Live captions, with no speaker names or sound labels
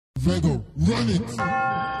Vego, run it!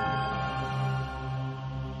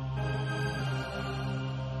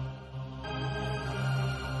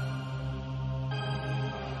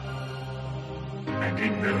 And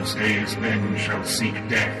in those days men shall seek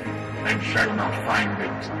death, and shall not find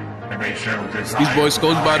it, and they shall desire. These boys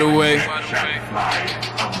Scholes, by the way.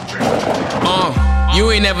 You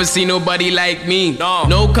ain't never seen nobody like me.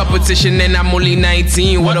 No competition and I'm only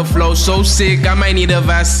 19. What a flow so sick, I might need a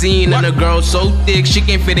vaccine. And a girl so thick, she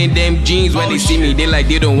can't fit in them jeans. When they see me, they like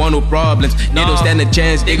they don't want no problems. They don't stand a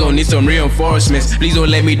chance, they gon' need some reinforcements. Please don't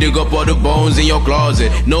let me dig up all the bones in your closet.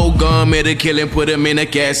 No gun, made a kill and put them in a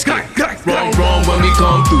casket. Wrong when we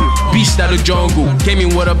come through. Beast out of jungle, came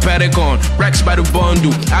in with a paddock on. Racks by the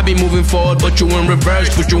bundle. I be moving forward, but you in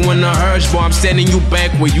reverse. Put you in a hearse, boy, I'm sending you back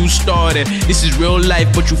where you started. This is real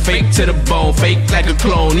life, but you fake to the bone, fake like a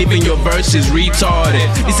clone. Even your verse is retarded.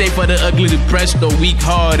 This ain't for the ugly, depressed, or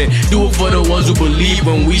weak-hearted. Do it for the ones who believe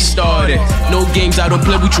when we started. No games, I don't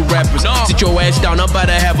play with you rappers. Sit your ass down, I'm about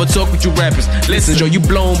to have a talk with you rappers. Listen, yo, you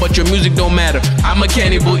blown, but your music don't matter. I'm a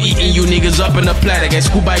cannibal eating you niggas up in a platter. Get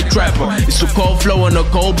school by trapper. It's a cold flow and a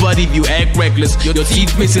cold blood if you act reckless. Your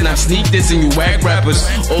teeth missing, I sneak this and you whack rappers.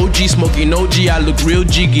 OG smoking OG, I look real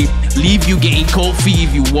jiggy. Leave you getting cold feet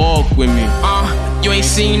if you walk with me. You ain't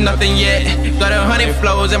seen nothing yet. Got 100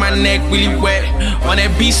 flows and my neck really wet. On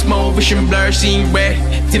that beast mode, vision blur, seeing red.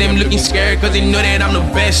 See them looking scared cause they know that I'm the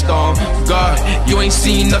best. God, you ain't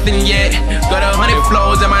seen nothing yet. Got 100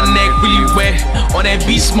 flows and my neck really wet. On that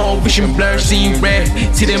beast mode, vision blur, seeing red.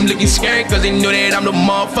 See them looking scared cause they know that I'm the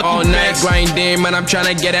motherfucking all night best. Grinding, man, I'm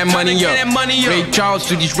tryna get that money up. Ray Charles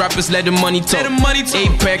to these rappers, let the money talk.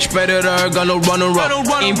 Apex predator, gonna run her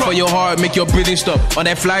up. Aim for your heart, make your breathing stop. On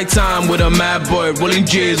that flight time with a mad boy, rolling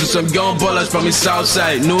J's with some young ballers from the south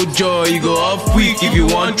side. No joy, you go off quick if you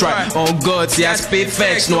want try. On God, see I spit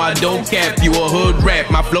facts, no I don't cap. You a hood rap,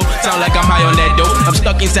 my flow sound like I'm high on that dope. I'm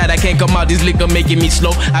stuck inside, I can't come out, this liquor making me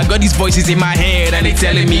slow. I got these voices in my head and they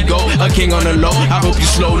telling me go. A king on the low, I hope you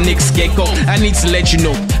slow, niggas get cold. I need to let you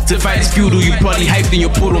know, to fight is futile, you probably hyped in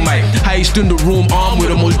your poodle mic. Highest in the room, armed with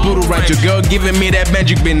the most brutal right. Your girl giving me that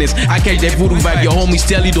magic business, I catch that voodoo vibe. Your homies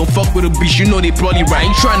tell you don't fuck with a bitch, you know they probably right.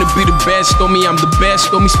 Ain't trying to be the best, told me I'm the best.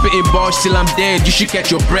 Told me spitting bars till I'm dead, you should catch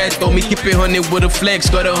your breath. Told me keep it 100 with a flex,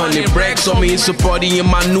 got 100 bracks. Told me it's a party in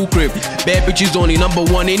my new crib. Bad bitches only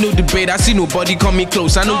 #1, ain't no debate. I see nobody come me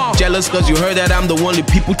close. I know you jealous cause you heard that I'm the one that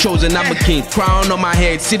people chosen. I'm a king, crown on my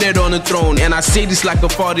head, seated on the throne. And I say this like a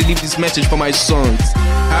father, leave this message for my sons.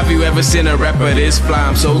 Have you ever seen a rapper this fly?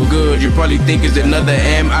 I'm so good, you probably think it's another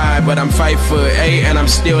MI. But I'm 5'8" and I'm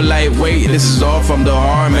still lightweight. This is all from the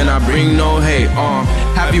heart, man, I bring no hate.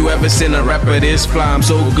 Have you ever seen a rapper this fly? I'm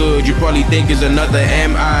so good, you probably think it's another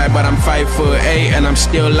MI. But I'm 5'8" and I'm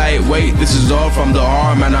still lightweight. This is all from the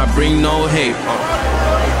heart, man, I bring no hate.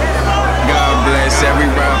 God bless every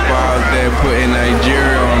rapper out there putting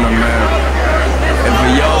Nigeria on the map. And for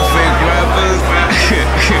y'all fake rappers,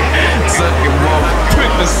 suck it more,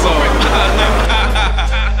 prick the song.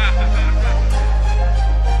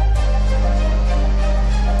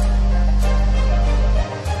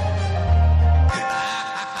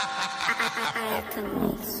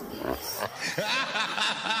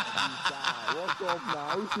 What's up now?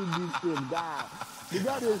 Who shoot this film? Guy. The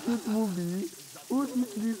guy that shoot movie. Who shoot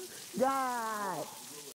this guy?